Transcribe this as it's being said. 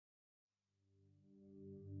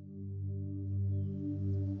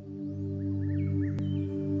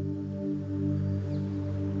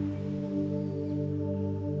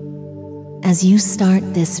As you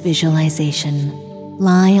start this visualization,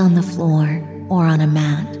 lie on the floor or on a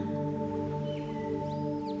mat.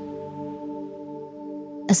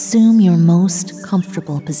 Assume your most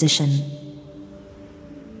comfortable position.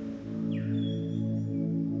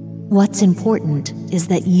 What's important is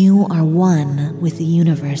that you are one with the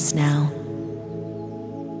universe now.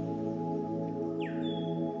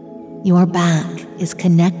 Your back is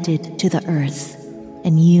connected to the earth,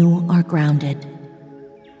 and you are grounded.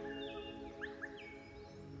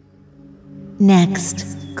 Next,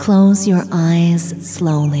 close your eyes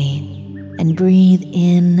slowly and breathe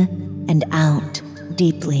in and out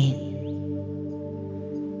deeply.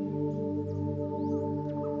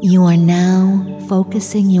 You are now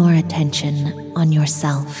focusing your attention on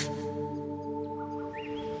yourself.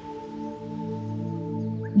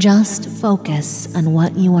 Just focus on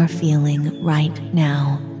what you are feeling right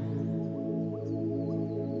now.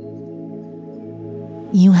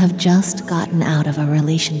 You have just gotten out of a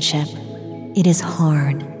relationship. It is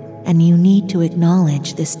hard, and you need to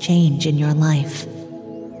acknowledge this change in your life.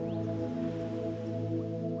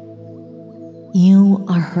 You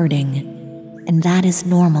are hurting, and that is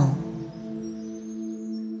normal.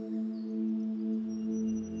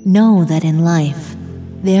 Know that in life,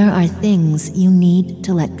 there are things you need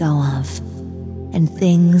to let go of, and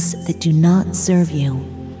things that do not serve you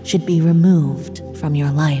should be removed from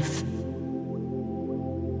your life.